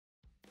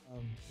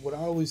what I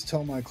always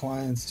tell my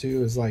clients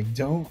too is like,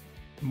 don't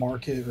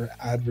market or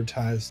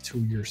advertise to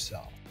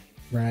yourself,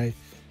 right?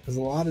 Because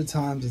a lot of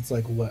times it's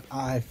like what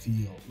I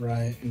feel,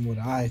 right? And what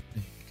I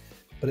think.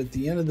 But at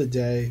the end of the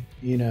day,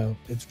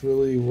 it's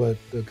really what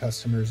the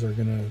customers are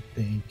going to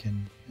think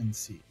and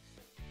see.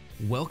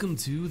 Welcome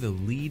to the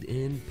Lead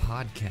In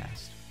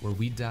Podcast, where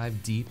we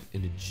dive deep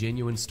into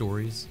genuine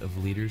stories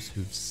of leaders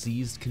who've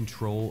seized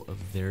control of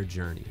their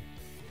journey.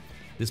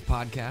 This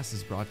podcast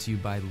is brought to you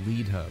by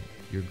Lead Hub,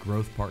 your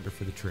growth partner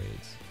for the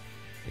trades.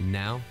 And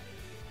now,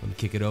 let me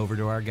kick it over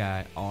to our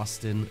guy,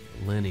 Austin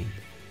Linney.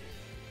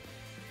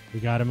 We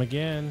got him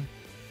again.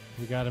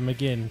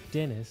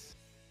 Dennis,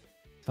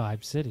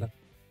 Vibe City.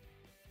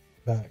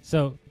 Back.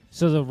 So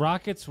the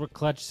Rockets were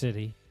Clutch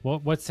City.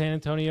 What's San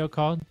Antonio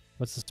called?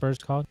 What's the Spurs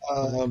called?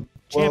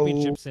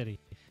 Championship City.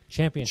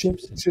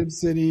 Championship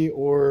City,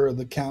 or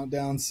the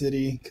Countdown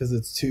City, because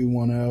it's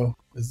 210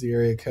 is the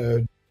area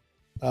code.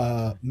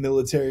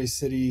 Military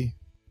City,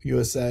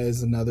 USA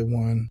is another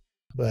one.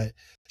 But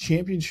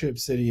Championship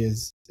City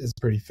is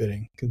pretty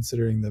fitting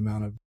considering the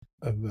amount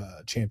of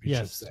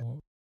championships.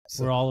 Yes,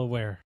 so, we're all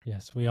aware.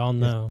 Yes, we all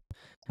know.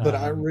 But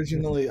I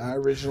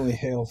originally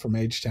hail from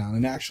H-Town,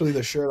 and actually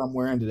the shirt I'm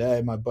wearing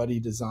today, my buddy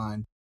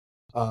designed,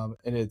 and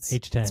it's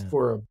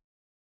for a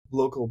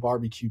local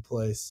barbecue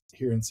place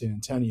here in San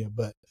Antonio.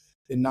 But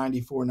in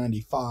 94,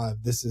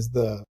 95, this is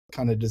the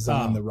kind of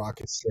design the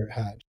Rockets shirt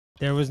had.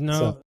 There was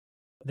no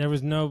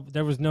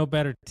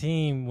better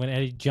team when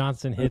Eddie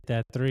Johnson hit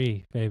that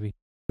three, baby.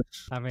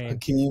 I mean,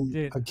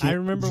 I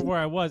remember where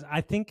I was.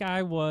 I think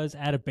I was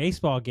at a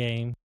baseball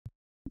game.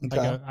 Okay.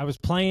 Like I was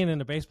playing in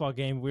a baseball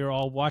game. We were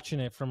all watching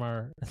it from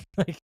our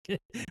we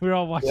were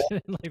all watching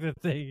it like the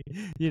thing,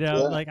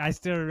 like I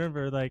still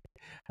remember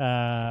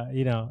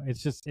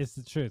it's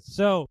the truth.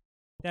 So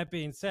that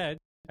being said,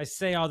 I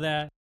say all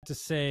that to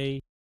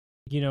say,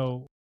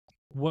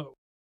 what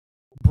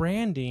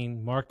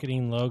branding,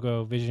 marketing,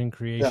 logo, vision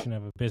creation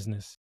of a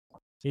business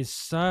is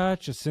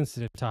such a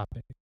sensitive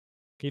topic.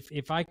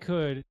 If I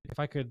could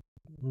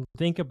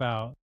think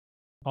about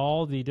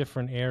all the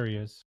different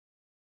areas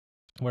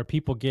where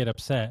people get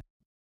upset,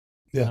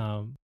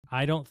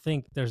 I don't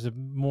think there's a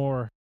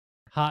more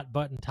hot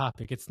button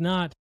topic. It's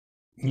not,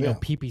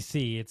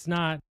 PPC. It's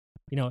not,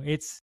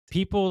 it's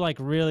people like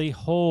really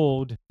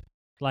hold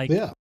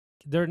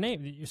their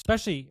name,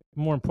 especially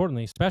more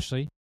importantly,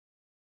 especially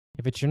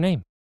if it's your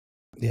name.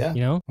 Yeah.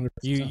 100%.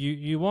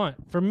 You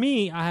want, for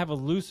me, I have a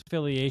loose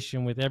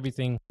affiliation with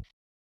everything,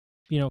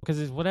 because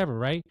it's whatever,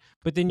 right?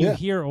 But then you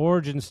hear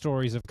origin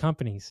stories of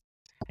companies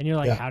and you're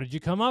like, how did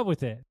you come up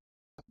with it?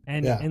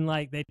 And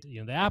like the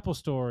Apple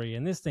story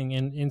and this thing.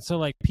 And so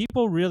like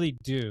people really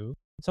do.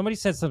 Somebody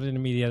said something to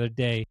me the other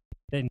day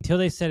that until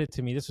they said it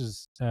to me, this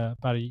was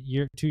about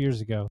 2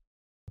 years ago.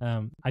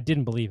 I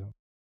didn't believe them.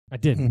 I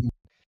didn't. Mm-hmm.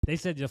 They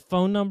said the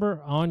phone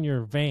number on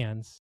your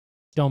vans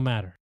don't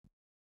matter.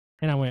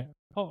 And I went,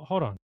 oh,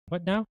 hold on.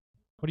 What now?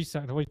 What are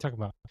you talking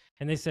about?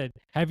 And they said,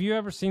 have you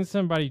ever seen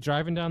somebody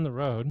driving down the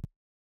road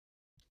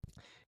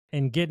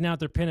and getting out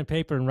their pen and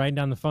paper and writing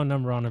down the phone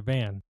number on a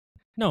van?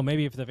 No,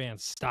 maybe if the van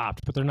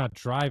stopped, but they're not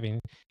driving.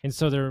 And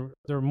so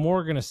they're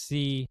more going to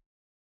see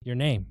your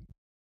name.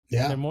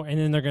 Yeah. And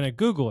then they're going to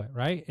Google it,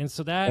 right? And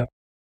so that,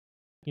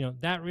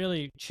 that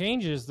really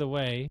changes the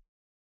way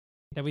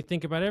that we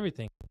think about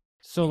everything.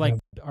 So like,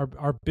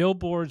 are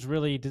billboards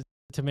really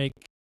to make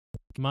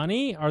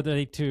money? Are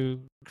they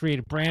to create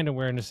a brand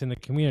awareness in the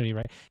community,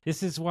 right?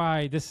 This is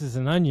why this is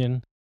an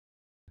onion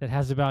that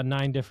has about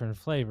 9 different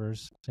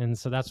flavors. And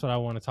so that's what I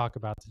want to talk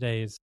about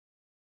today is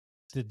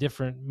the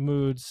different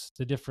moods,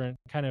 the different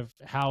kind of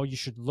how you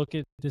should look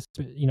at this,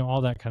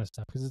 all that kind of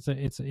stuff. Because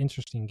it's an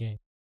interesting game.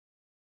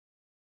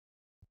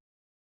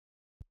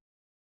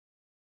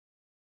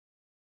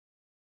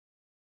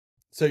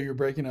 So you're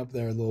breaking up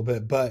there a little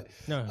bit, but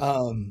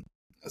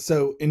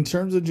so in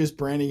terms of just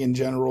branding in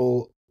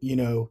general,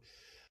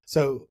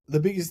 so the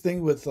biggest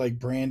thing with like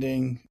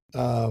branding,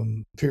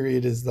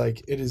 period, is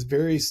like it is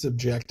very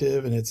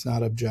subjective and it's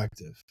not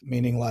objective.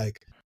 Meaning like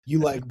you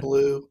like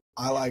blue,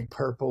 I like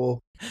purple,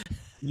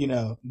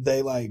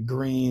 they like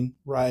green,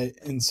 right?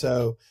 And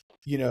so,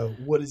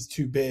 what is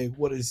too big,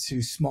 what is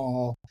too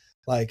small?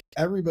 Like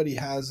everybody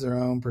has their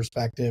own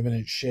perspective and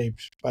it's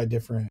shaped by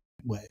different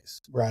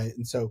ways, right?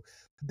 And so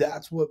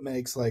that's what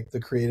makes like the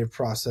creative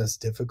process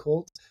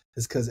difficult,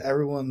 is because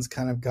everyone's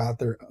kind of got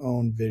their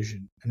own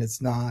vision and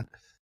it's not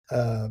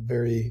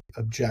very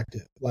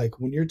objective. Like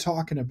when you're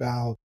talking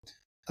about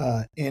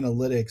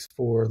analytics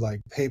for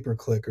like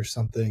pay-per-click or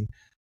something,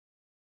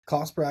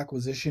 cost per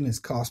acquisition is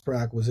cost per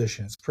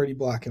acquisition. It's pretty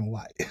black and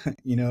white.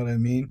 You know what I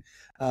mean?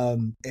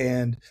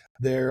 And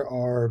there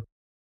are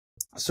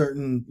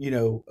certain,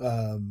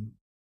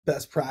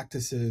 best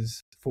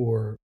practices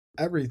for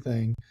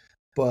everything.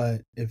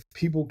 But if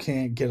people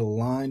can't get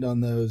aligned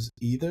on those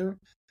either,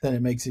 then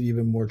it makes it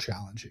even more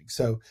challenging.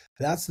 So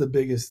that's the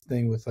biggest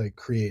thing with like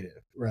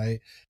creative, right?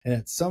 And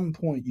at some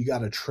point you got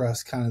to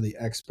trust kind of the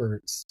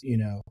experts,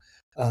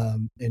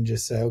 and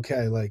just say,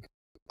 okay, like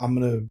I'm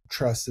going to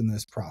trust in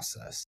this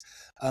process.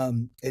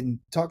 And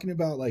talking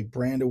about like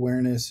brand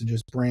awareness and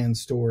just brand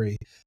story,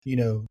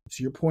 to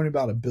your point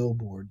about a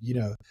billboard,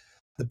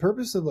 the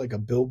purpose of like a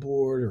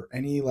billboard or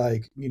any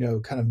like,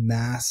 kind of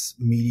mass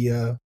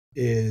media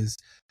is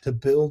to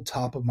build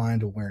top of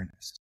mind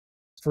awareness.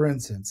 For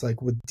instance,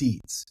 like with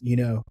Deets, you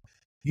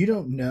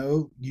don't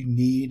know you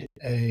need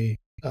an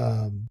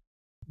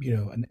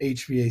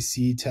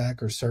HVAC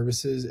tech or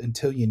services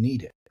until you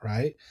need it,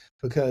 right?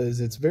 Because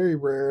it's very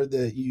rare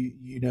that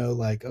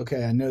like,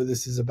 okay, I know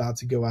this is about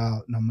to go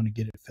out and I'm going to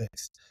get it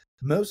fixed.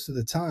 Most of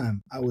the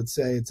time, I would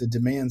say it's a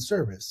demand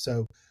service.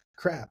 So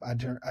crap, I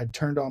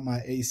turned on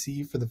my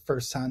AC for the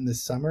first time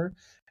this summer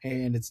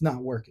and it's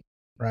not working,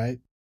 right?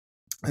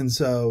 And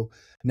so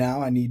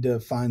now I need to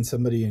find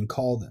somebody and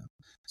call them.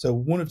 So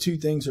one of two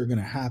things are going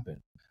to happen.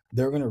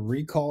 They're going to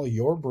recall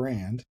your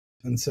brand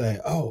and say,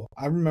 oh,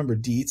 I remember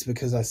Deets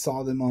because I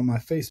saw them on my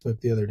Facebook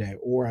the other day,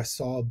 or I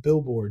saw a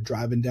billboard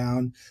driving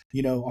down,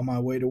 on my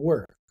way to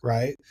work,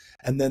 right?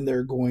 And then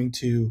they're going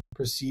to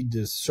proceed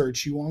to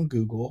search you on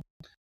Google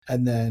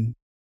and then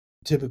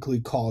typically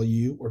call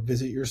you or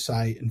visit your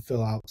site and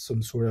fill out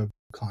some sort of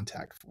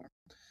contact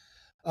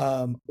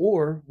form.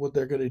 Or what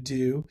they're going to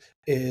do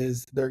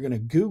is they're going to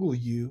Google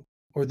you,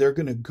 or they're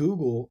going to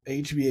Google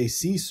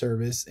HVAC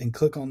service and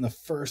click on the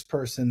first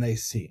person they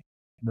see,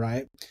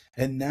 right?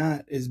 And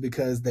that is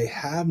because they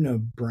have no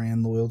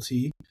brand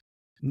loyalty,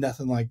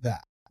 nothing like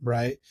that,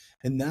 right?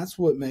 And that's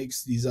what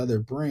makes these other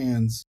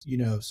brands,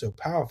 so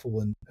powerful.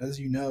 And as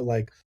you know,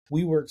 like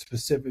we work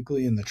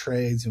specifically in the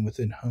trades and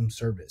within home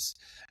service.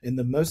 And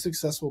the most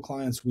successful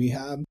clients we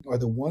have are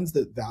the ones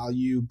that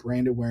value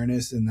brand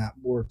awareness and that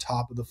more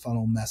top of the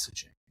funnel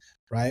messaging,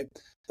 right?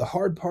 The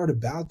hard part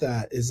about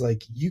that is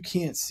like you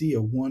can't see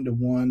a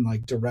one-to-one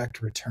like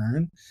direct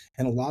return.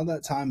 And a lot of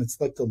that time it's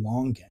like the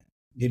long game.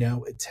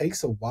 It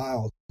takes a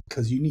while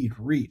because you need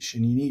reach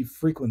and you need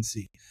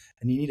frequency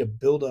and you need to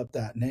build up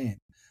that name.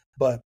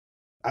 But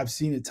I've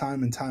seen it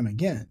time and time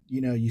again.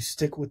 You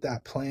stick with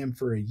that plan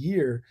for a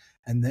year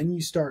and then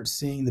you start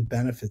seeing the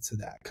benefits of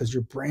that because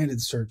your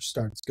branded search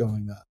starts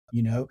going up.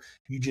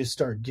 You just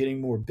start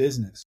getting more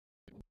business,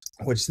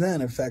 which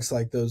then affects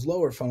like those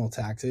lower funnel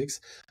tactics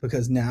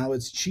because now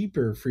it's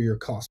cheaper for your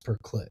cost per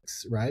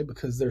clicks, right?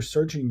 Because they're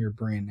searching your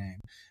brand name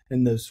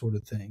and those sort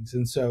of things.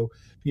 And so,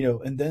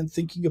 and then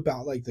thinking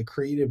about like the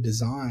creative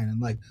design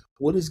and like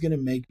what is going to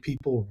make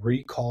people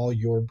recall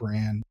your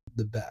brand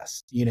the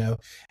best,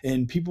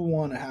 and people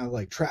want to have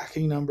like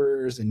tracking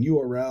numbers and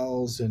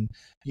URLs and,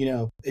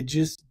 it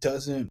just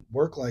doesn't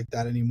work like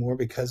that anymore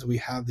because we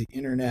have the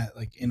internet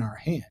like in our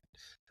hand.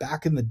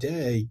 Back in the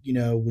day,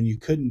 when you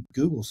couldn't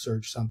Google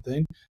search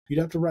something, you'd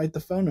have to write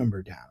the phone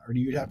number down or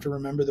you'd have to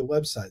remember the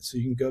website so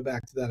you can go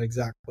back to that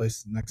exact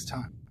place the next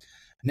time.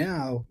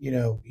 Now, you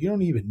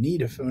don't even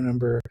need a phone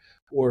number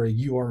or a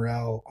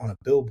URL on a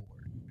billboard.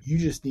 You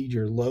just need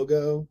your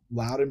logo,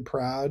 loud and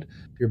proud,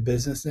 your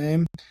business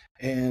name,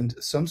 and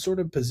some sort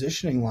of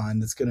positioning line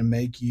that's going to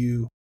make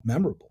you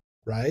memorable.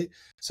 Right.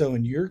 So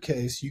in your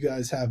case, you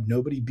guys have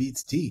nobody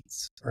beats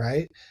Deets,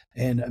 right?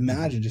 And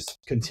imagine just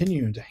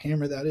continuing to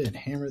hammer that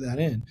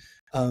in.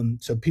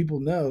 So people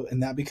know,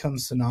 and that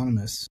becomes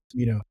synonymous,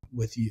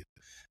 with you.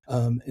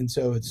 And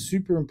so it's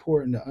super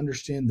important to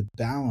understand the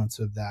balance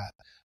of that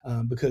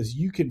because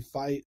you can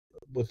fight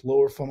with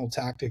lower funnel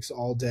tactics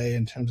all day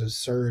in terms of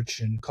search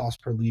and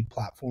cost per lead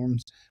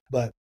platforms.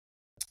 But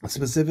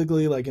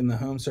specifically like in the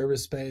home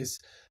service space,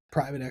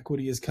 private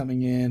equity is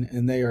coming in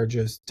and they are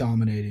just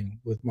dominating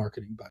with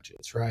marketing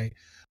budgets, right?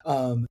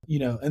 And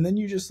then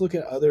you just look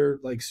at other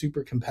like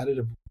super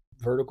competitive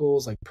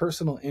verticals, like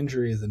personal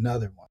injury is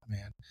another one,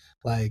 man.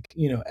 Like,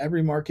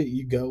 every market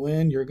you go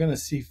in, you're going to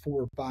see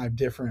 4 or 5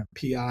 different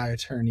PI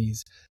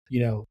attorneys,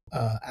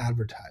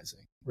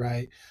 advertising,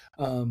 right?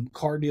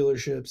 Car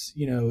dealerships,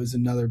 is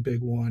another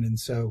big one. And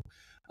so,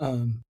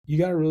 you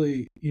got to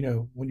really,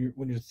 when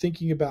you're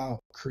thinking about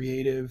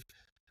creative,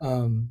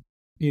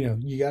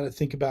 you got to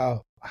think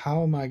about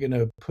how am I going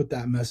to put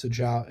that message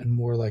out in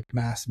more like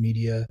mass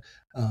media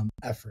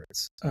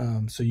efforts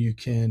so you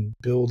can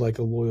build like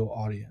a loyal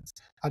audience.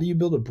 How do you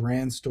build a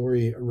brand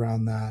story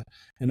around that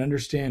and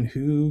understand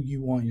who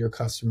you want your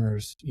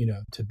customers,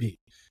 to be?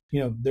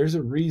 There's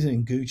a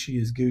reason Gucci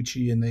is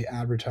Gucci and they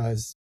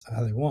advertise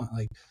how they want.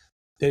 Like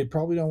they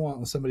probably don't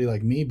want somebody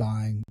like me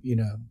buying,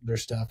 their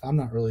stuff. I'm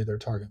not really their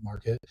target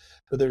market,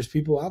 but there's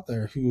people out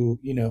there who,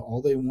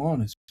 all they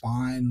want is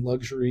fine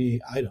luxury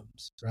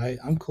items, right?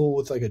 I'm cool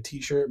with like a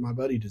t-shirt my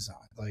buddy designed.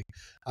 Like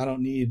I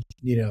don't need,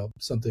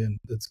 something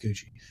that's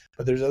Gucci,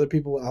 but there's other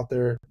people out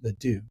there that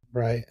do,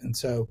 right? And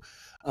so,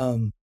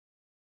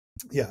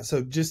 yeah,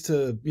 so just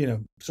to,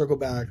 circle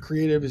back,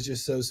 creative is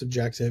just so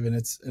subjective and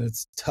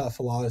it's tough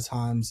a lot of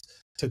times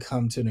to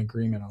come to an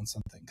agreement on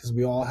something because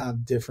we all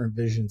have different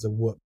visions of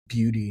what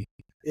beauty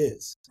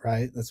is,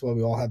 right? That's why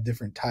we all have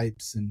different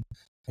types and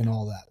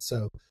all that.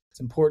 So it's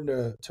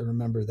important to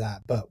remember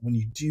that. But when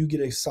you do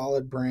get a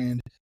solid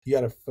brand, you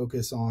got to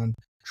focus on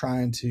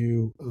trying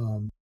to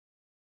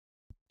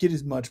get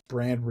as much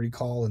brand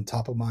recall and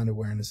top of mind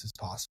awareness as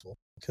possible.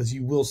 because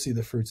you will see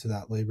the fruits of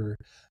that labor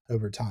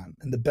over time.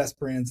 And the best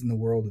brands in the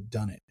world have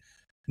done it.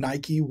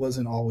 Nike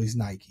wasn't always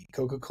Nike.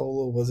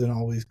 Coca-Cola wasn't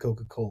always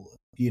Coca-Cola,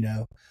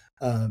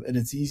 and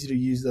it's easy to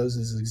use those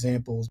as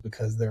examples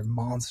because they're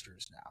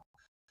monsters now.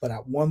 But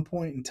at one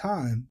point in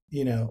time,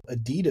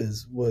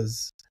 Adidas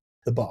was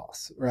the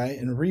boss, right?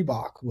 And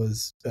Reebok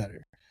was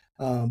better.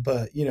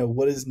 But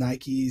what is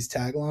Nike's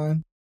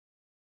tagline?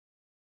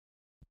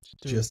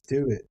 Just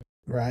do it,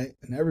 right?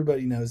 And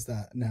everybody knows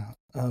that now.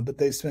 But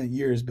they've spent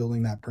years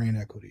building that brand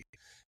equity.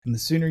 And the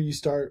sooner you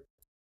start,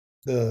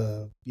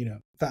 the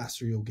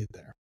faster you'll get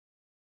there.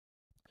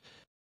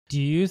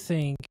 Do you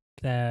think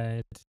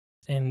that,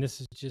 and this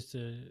is just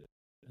a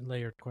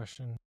layered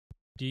question,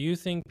 do you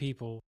think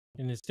people,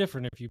 and it's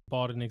different if you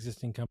bought an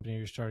existing company or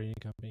you're starting a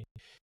company,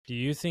 do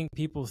you think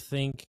people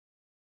think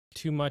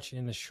too much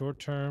in the short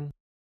term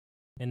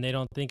and they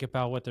don't think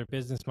about what their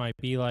business might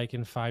be like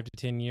in 5 to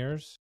 10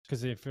 years?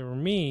 Because if it were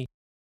me,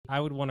 I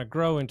would want to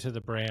grow into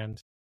the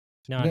brand,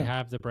 not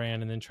have the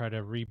brand and then try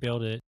to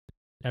rebuild it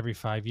every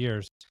 5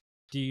 years.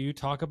 Do you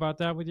talk about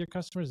that with your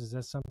customers? Is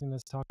that something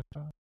that's talked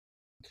about?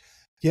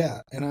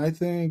 Yeah. And I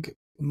think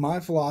my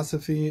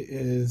philosophy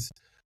is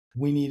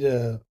we need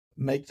to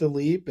make the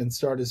leap and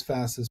start as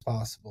fast as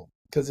possible.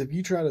 Because if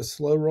you try to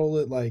slow roll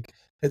it, like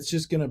it's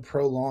just going to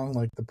prolong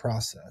like the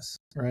process.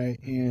 Right.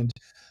 And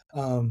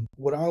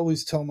what I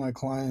always tell my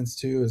clients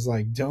too is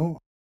like, don't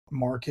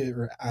market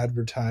or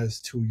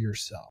advertise to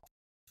yourself.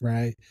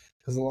 Right.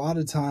 Because a lot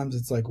of times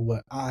it's like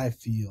what I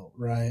feel.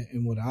 Right.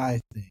 And what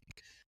I think.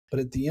 But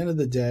at the end of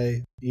the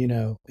day,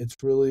 it's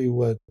really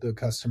what the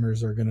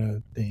customers are going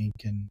to think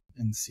and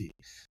see.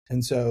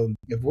 And so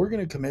if we're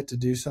going to commit to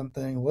do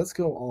something, let's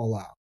go all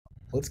out.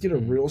 Let's get a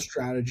real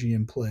strategy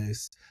in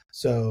place.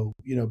 So,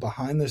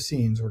 behind the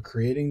scenes, we're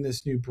creating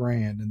this new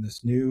brand and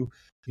this new,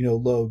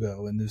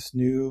 logo and this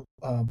new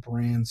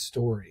brand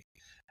story.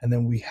 And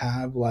then we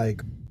have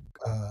like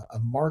a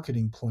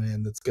marketing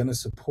plan that's going to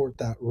support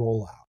that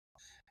rollout.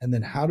 And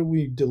then how do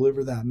we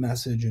deliver that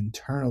message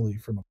internally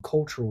from a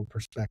cultural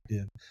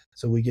perspective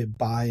so we get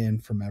buy-in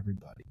from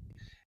everybody?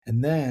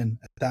 And then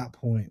at that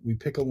point, we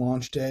pick a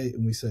launch date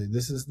and we say,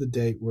 this is the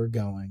date we're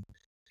going,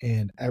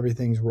 and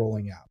everything's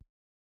rolling out.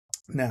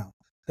 Now,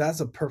 that's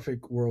a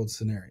perfect world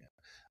scenario.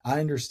 I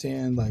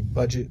understand like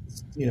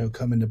budgets,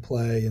 come into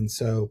play. And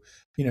so,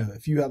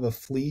 if you have a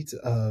fleet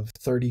of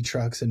 30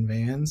 trucks and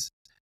vans,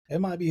 it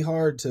might be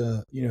hard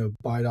to,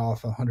 bite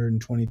off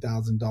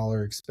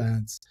 $120,000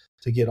 expense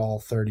to get all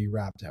 30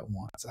 wrapped at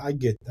once. I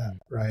get that,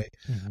 right?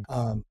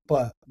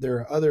 But there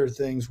are other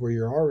things where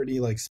you're already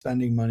like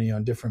spending money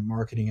on different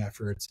marketing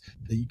efforts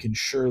that you can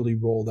surely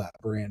roll that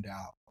brand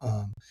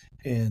out.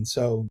 And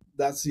so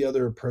that's the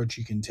other approach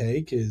you can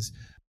take is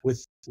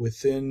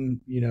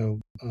within,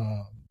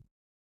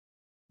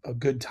 a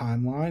good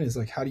timeline is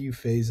like, how do you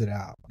phase it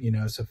out?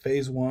 So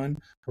phase one,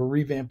 we're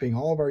revamping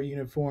all of our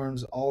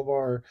uniforms, all of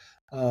our,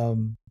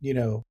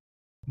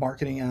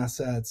 marketing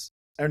assets,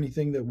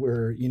 anything that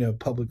we're,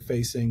 public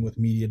facing with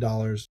media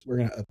dollars, we're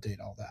going to update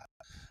all that.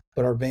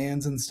 But our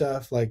vans and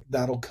stuff like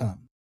that'll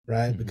come,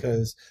 right?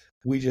 Because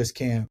we just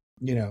can't,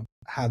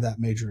 have that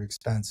major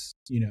expense,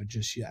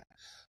 just yet.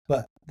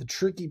 But the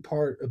tricky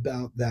part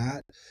about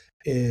that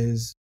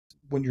is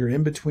when you're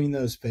in between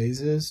those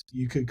phases,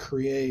 you could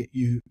create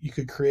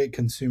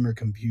consumer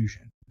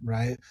confusion,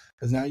 right?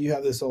 Because now you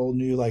have this old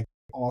new like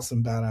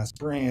awesome badass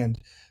brand,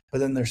 but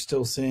then they're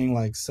still seeing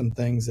like some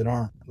things that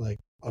aren't like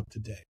up to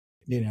date,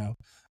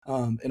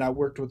 and I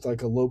worked with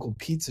like a local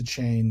pizza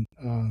chain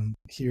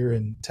here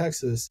in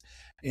Texas,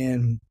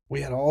 and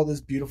we had all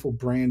this beautiful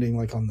branding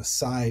like on the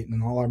site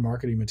and all our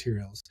marketing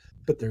materials,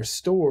 but their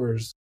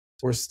stores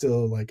were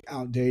still like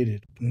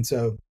outdated. And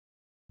so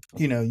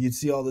you'd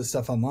see all this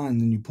stuff online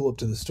and then you pull up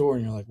to the store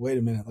and you're like, wait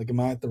a minute, like, am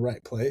I at the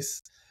right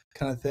place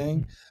kind of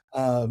thing?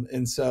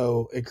 And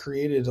so it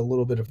created a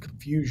little bit of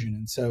confusion.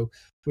 And so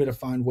we had to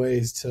find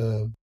ways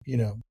to,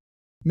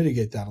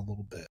 mitigate that a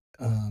little bit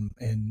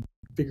and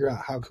figure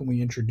out how can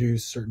we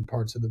introduce certain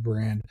parts of the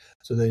brand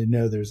so they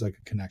know there's like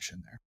a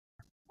connection there.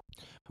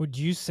 Would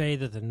you say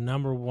that the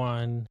number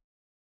one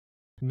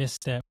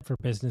misstep for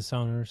business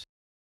owners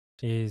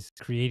is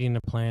creating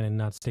a plan and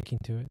not sticking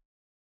to it?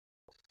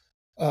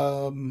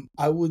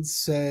 I would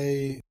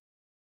say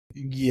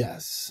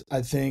yes.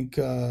 I think,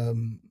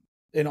 and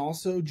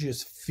also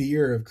just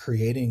fear of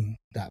creating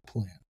that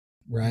plan,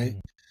 right?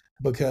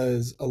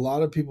 Because a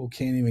lot of people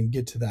can't even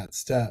get to that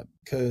step,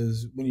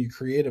 because when you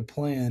create a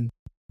plan,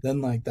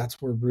 then like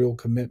that's where real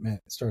commitment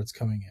starts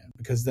coming in,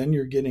 because then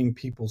you're getting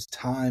people's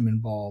time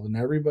involved and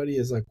everybody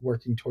is like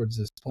working towards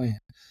this plan.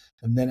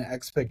 And then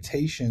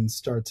expectations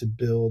start to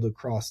build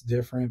across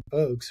different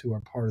folks who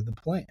are part of the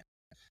plan.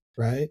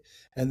 Right.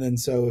 And then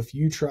so if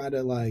you try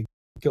to like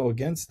go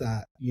against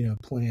that,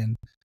 plan,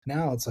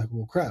 now it's like,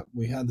 well, crap,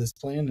 we had this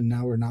plan and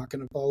now we're not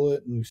going to follow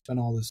it. And we've spent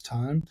all this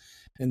time.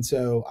 And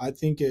so I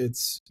think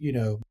it's,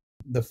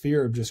 the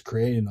fear of just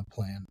creating a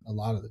plan a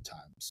lot of the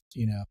times,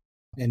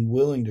 and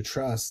willing to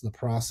trust the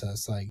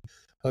process. Like,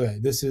 okay,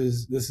 this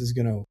is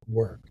going to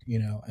work,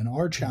 and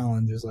our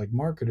challenge is like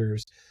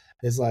marketers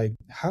is like,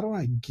 how do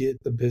I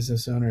get the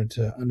business owner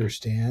to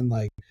understand,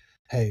 like,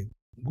 hey,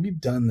 we've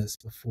done this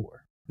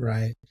before,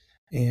 right?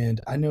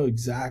 And I know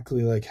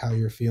exactly like how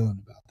you're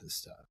feeling about this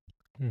stuff.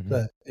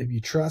 But if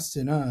you trust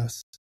in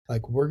us,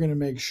 like, we're going to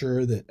make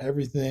sure that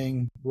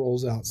everything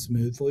rolls out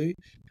smoothly,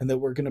 and that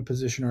we're going to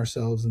position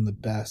ourselves in the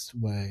best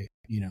way,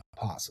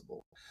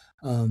 possible.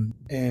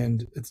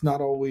 And it's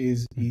not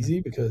always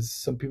easy, because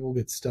some people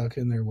get stuck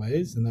in their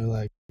ways and they're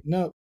like,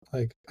 no,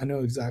 like, I know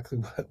exactly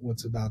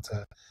what's about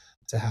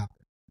to happen.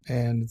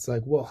 And it's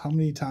like, well, how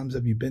many times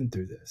have you been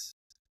through this?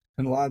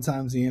 And a lot of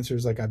times the answer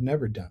is like, I've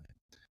never done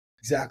it.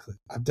 Exactly.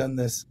 I've done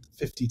this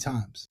 50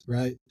 times,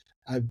 right?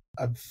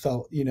 I've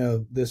felt,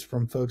 this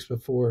from folks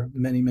before,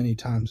 many, many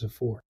times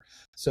before.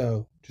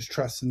 So just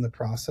trust in the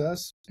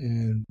process,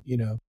 and,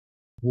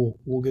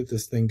 we'll get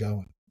this thing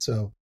going.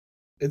 So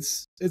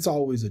it's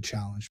always a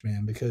challenge,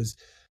 man, because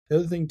the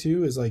other thing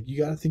too is like, you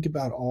got to think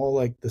about all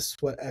like the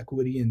sweat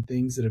equity and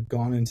things that have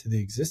gone into the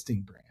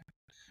existing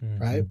brand,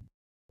 right?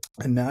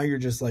 And now you're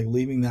just like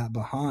leaving that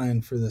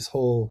behind for this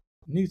whole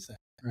new thing,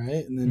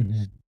 right? And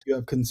then you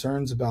have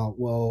concerns about,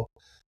 well,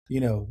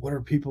 what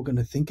are people going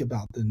to think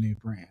about the new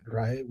brand,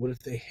 right? What if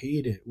they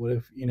hate it? What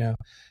if,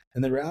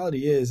 and the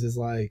reality is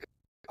like,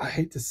 I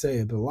hate to say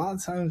it, but a lot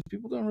of times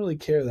people don't really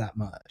care that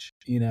much,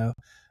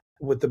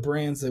 with the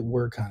brands that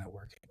we're kind of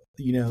working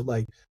with,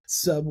 like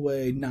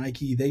Subway,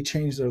 Nike, they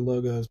change their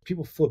logos,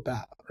 people flip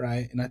out,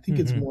 right? And I think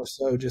it's more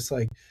so just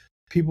like,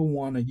 people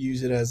want to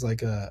use it as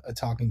like a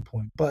talking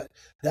point, but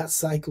that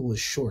cycle is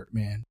short,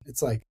 man.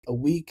 It's like a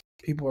week,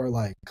 people are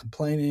like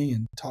complaining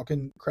and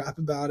talking crap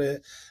about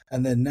it,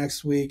 and then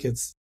next week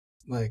it's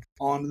like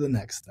on to the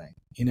next thing,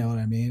 you know what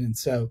I mean? And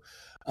so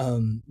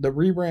the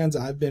rebrands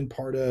I've been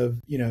part of,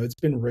 it's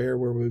been rare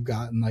where we've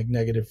gotten like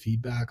negative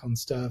feedback on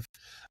stuff.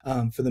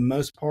 For the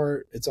most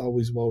part, it's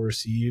always well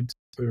received.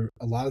 For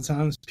a lot of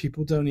times,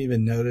 people don't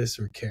even notice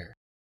or care.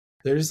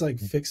 They're just like,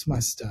 fix my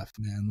stuff,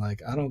 man.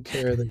 Like, I don't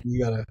care that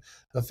you got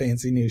a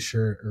fancy new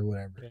shirt or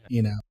whatever,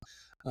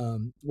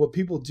 What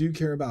people do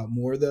care about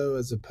more, though,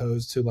 as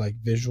opposed to like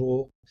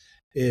visual,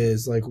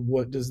 is like,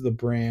 what does the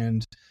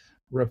brand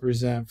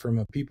represent from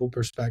a people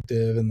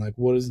perspective, and like,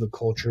 what is the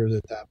culture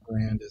that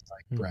brand is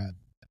like bred.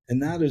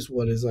 And that is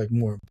what is like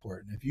more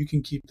important. If you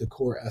can keep the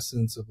core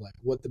essence of like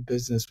what the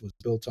business was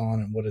built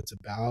on and what it's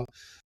about,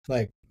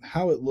 like,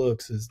 how it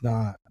looks is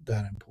not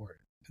that important.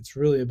 It's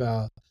really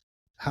about,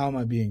 how am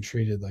I being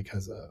treated like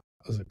as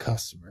a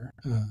customer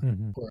or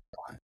a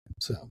client?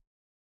 So,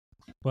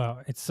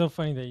 well, it's so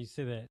funny that you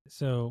say that.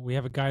 So we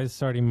have a guy that's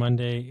starting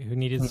Monday who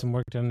needed some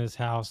work done in his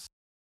house.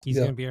 He's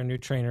going to be our new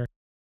trainer.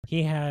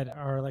 He had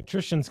our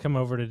electricians come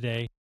over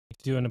today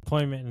to do an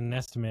appointment and an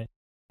estimate.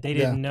 They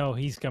didn't know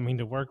he's coming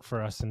to work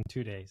for us in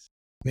 2 days.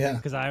 Yeah,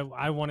 because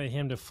I wanted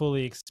him to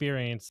fully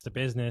experience the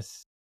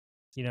business,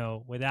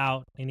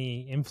 without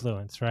any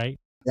influence, right?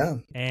 Yeah.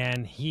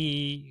 And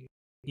he,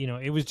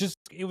 it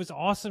was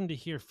awesome to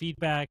hear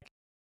feedback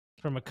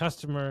from a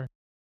customer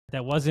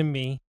that wasn't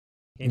me,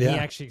 and he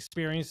actually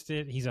experienced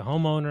it. He's a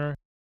homeowner.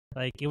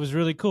 Like, it was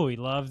really cool. He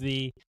loved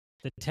the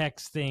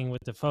text thing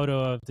with the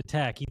photo of the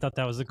tech. He thought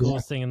that was the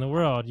coolest thing in the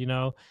world,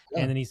 And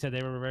then he said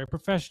they were very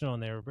professional,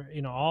 and they were,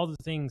 all the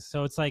things.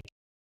 So it's like,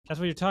 that's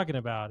what you're talking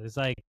about. It's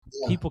like,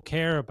 people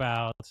care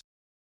about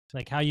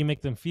like how you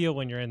make them feel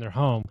when you're in their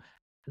home.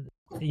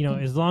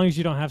 As long as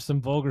you don't have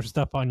some vulgar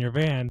stuff on your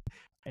van,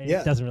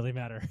 it doesn't really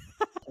matter.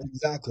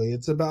 Exactly.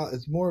 It's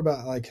more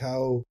about like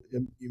how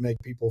you make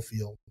people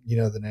feel,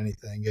 than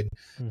anything. And,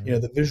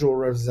 the visual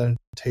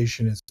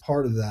representation is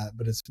part of that,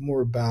 but it's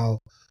more about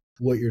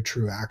what your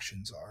true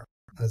actions are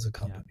as a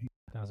company.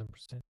 1,000%.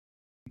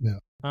 Yeah.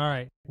 All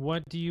right.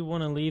 What do you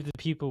want to leave the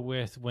people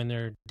with when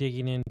they're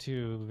digging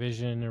into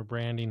vision or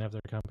branding of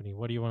their company?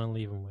 What do you want to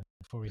leave them with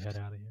before we head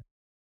out of here?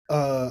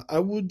 I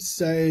would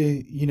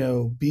say,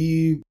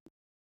 be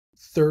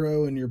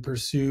thorough in your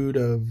pursuit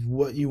of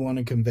what you want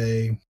to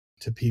convey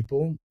to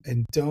people,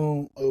 and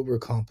don't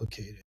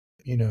overcomplicate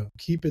it.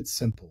 Keep it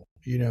simple.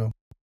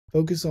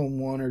 Focus on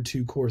one or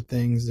two core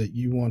things that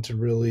you want to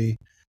really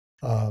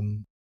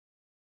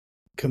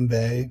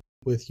convey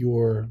with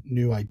your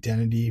new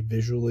identity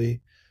visually,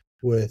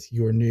 with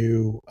your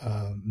new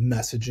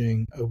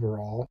messaging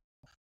overall,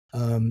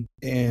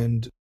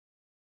 and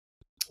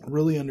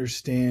really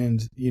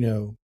understand,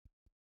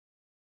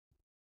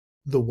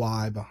 the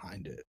why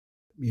behind it.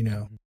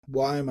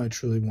 Why am I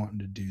truly wanting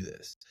to do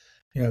this?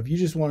 If you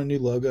just want a new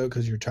logo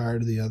because you're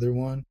tired of the other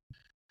one,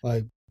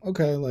 like,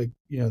 okay, like,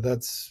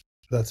 that's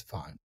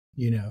fine,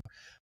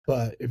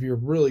 but if you're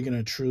really going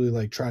to truly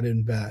like try to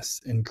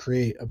invest and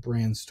create a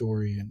brand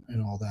story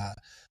and all that,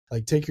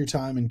 like, take your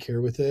time and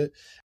care with it,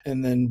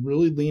 and then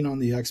really lean on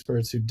the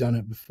experts who've done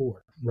it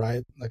before,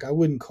 right? Like, I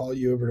wouldn't call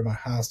you over to my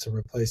house to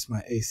replace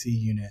my AC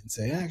unit and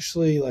say,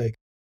 actually, like,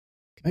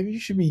 maybe you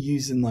should be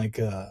using like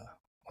a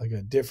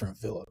different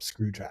Phillips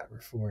screwdriver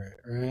for it,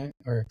 right?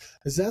 Or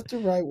is that the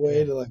right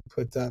way to like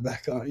put that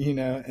back on,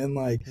 and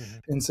like,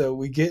 and so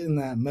we get in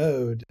that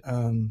mode,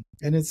 and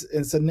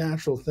it's a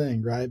natural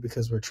thing, right?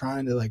 Because we're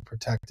trying to like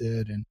protect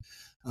it, and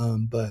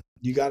But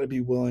you got to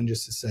be willing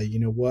just to say, you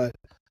know what,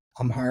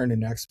 I'm hiring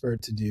an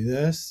expert to do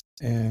this,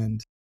 and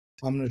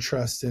I'm going to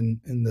trust in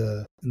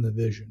the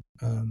vision.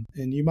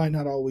 And you might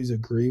not always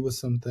agree with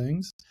some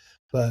things,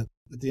 but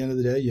at the end of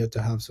the day, you have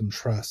to have some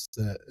trust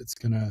that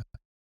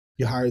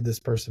you hired this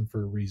person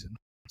for a reason.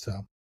 So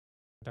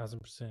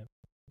 1,000%.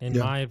 And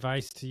my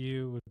advice to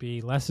you would be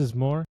less is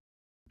more,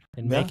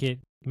 and make it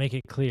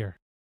clear.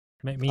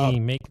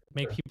 Meaning make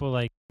people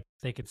like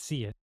they could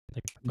see it.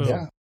 Like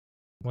boom.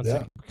 One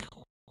second.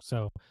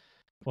 So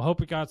we'll hope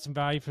you got some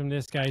value from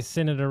this, guys.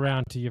 Send it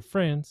around to your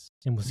friends,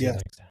 and we'll see you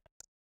next time.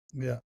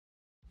 Yeah.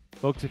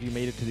 Folks, if you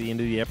made it to the end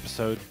of the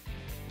episode,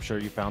 I'm sure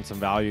you found some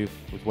value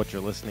with what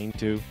you're listening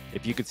to.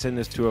 If you could send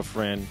this to a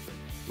friend,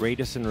 rate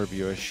us and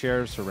review us,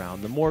 share us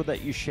around. The more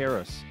that you share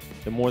us,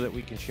 the more that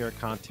we can share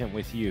content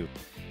with you.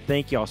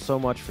 Thank you all so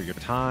much for your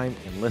time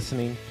and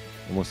listening,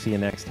 and we'll see you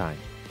next time.